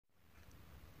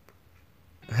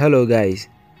Hello guys,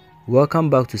 welcome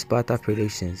back to Sparta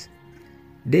Predictions.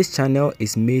 This channel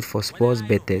is made for sports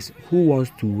bettors who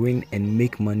wants to win and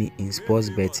make money in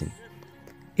sports betting.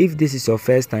 If this is your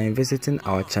first time visiting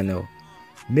our channel,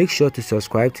 make sure to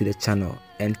subscribe to the channel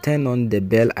and turn on the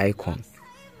bell icon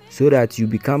so that you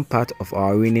become part of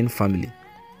our winning family,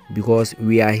 because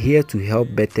we are here to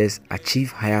help bettors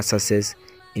achieve higher success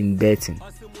in betting.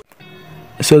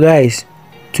 So guys,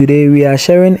 today we are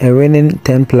sharing a winning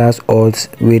 10+ odds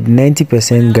with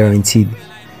 90% guaranteed,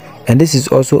 and this is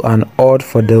also an odd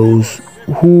for those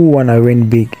who wanna win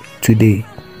big today.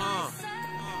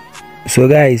 So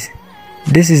guys,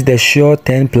 this is the sure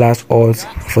 10+ odds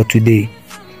for today.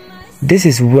 This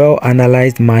is well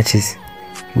analyzed matches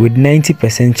with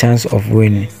 90% chance of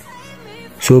winning.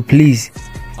 So please,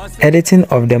 editing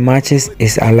of the matches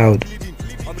is allowed.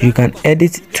 You can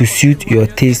edit to suit your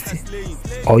taste,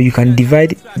 or you can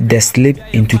divide the slip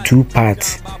into 2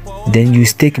 parts, then you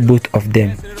stake both of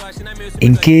them.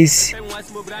 In case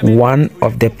one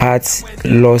of the parts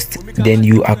lost, then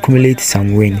you accumulate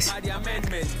some wins.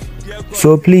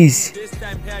 So please,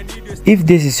 if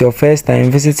this is your first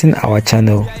time visiting our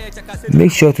channel,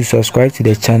 make sure to subscribe to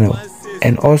the channel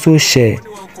and also share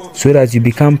so that you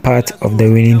become part of the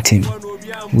winning team.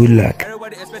 Good luck.